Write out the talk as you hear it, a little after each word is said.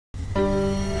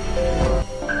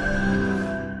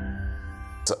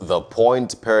The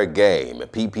point per game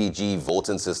PPG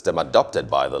voting system adopted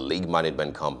by the league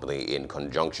management company in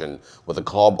conjunction with the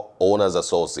Club Owners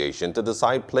Association to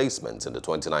decide placements in the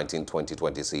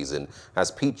 2019-2020 season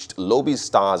has pitched Lobby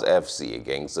Stars FC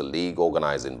against the league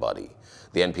organizing body.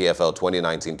 The NPFL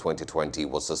 2019-2020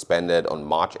 was suspended on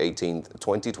March 18,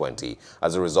 2020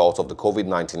 as a result of the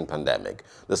COVID-19 pandemic.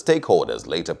 The stakeholders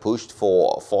later pushed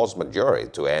for force majeure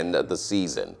to end the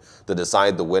season. To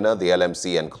decide the winner, the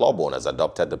LMC and club owners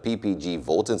adopted the PPG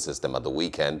voting system at the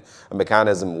weekend, a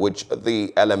mechanism which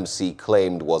the LMC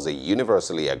claimed was a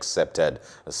universally accepted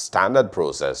standard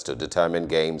process to determine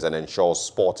games and ensure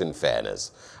sporting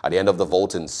fairness. At the end of the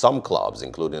voting, some clubs,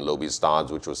 including Lobby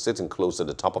Stars, which was sitting close to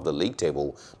the top of the league table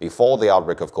before the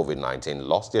outbreak of COVID-19,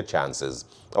 lost their chances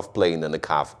of playing in the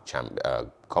CAF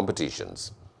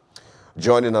competitions.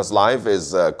 Joining us live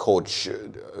is Coach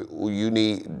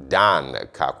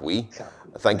Dan-kawki.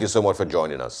 Thank you so much for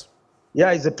joining us.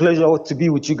 Yeah, it's a pleasure to be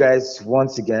with you guys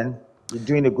once again. You're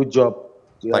doing a good job.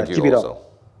 Thank you also.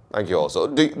 Thank you also.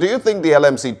 Do you think the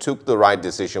LMC took the right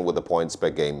decision with the points per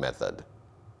game method?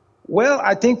 Well,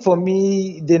 I think for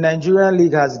me, the Nigerian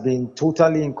league has been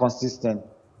totally inconsistent.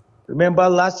 Remember,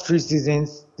 last 3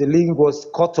 seasons, the league was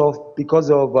cut off because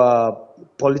of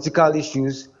political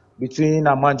issues between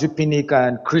Amanju Pinnick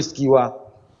and Chris Kiwa,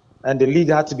 and the league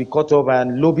had to be cut off,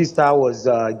 and Lobby Star was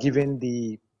given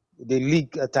the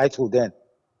league title then.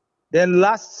 Then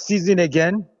last season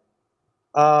again,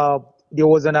 there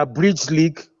was an abridged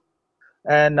league,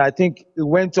 and I think it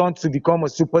went on to become a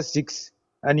Super 6,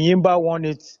 and Yimba won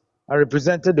it and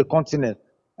represented the continent.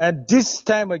 And this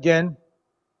time again,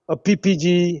 a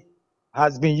PPG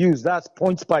has been used. That's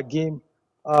points per game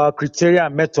criteria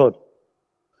and method.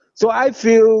 So I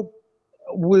feel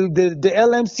the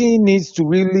LMC needs to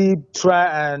really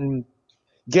try and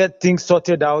get things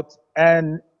sorted out.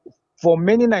 And for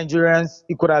many Nigerians,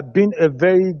 it could have been a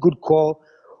very good call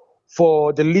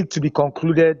for the league to be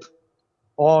concluded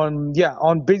on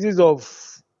basis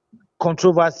of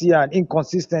controversy and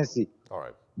inconsistency. All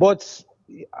right. But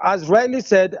as rightly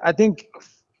said, I think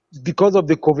because of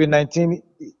the COVID-19,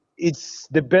 it's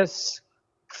the best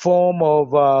form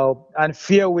of and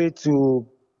fair way to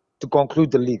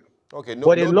conclude the league. Okay,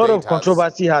 but a lot of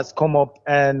controversy has come up,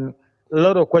 and a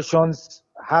lot of questions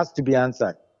has to be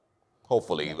answered.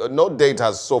 Hopefully. No date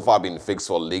has so far been fixed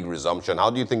for league resumption. How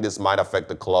do you think this might affect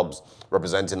the clubs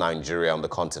representing Nigeria on the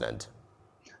continent?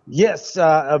 Yes,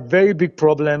 a very big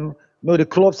problem. The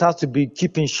clubs have to be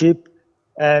keep in shape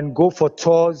and go for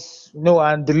tours.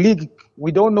 And the league,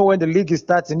 we don't know when the league is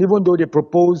starting, even though they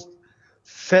proposed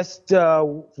first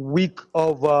week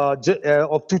of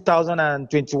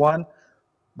 2021,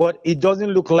 but it doesn't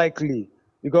look likely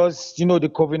because the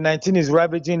COVID-19 is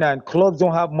ravaging and clubs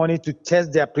don't have money to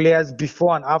test their players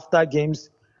before and after games,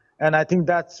 and I think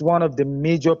that's one of the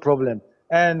major problems.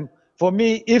 And for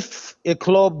me, if a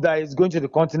club that is going to the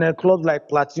continent, clubs like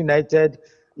Plateau United,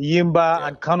 Yimba,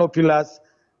 and Kano Pillars,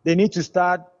 they need to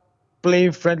start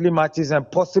playing friendly matches and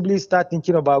possibly start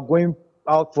thinking about going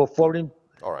out for foreign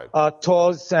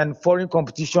tours and foreign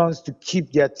competitions to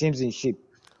keep their teams in shape.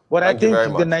 But I think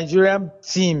the Nigerian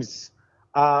teams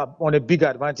are on a big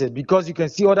advantage because you can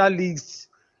see other leagues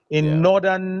in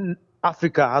Northern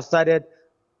Africa have started.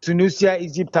 Tunisia,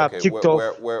 Egypt have kicked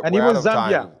off, and even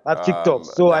Zambia have kicked off.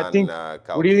 So I think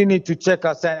we really need to check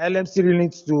ourselves. LMC really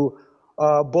needs to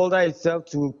boulder itself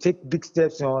to take big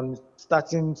steps on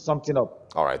starting something up.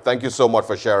 All right. Thank you so much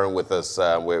for sharing with us.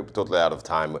 We're totally out of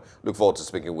time. Look forward to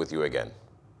speaking with you again.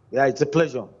 Yeah, it's a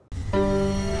pleasure.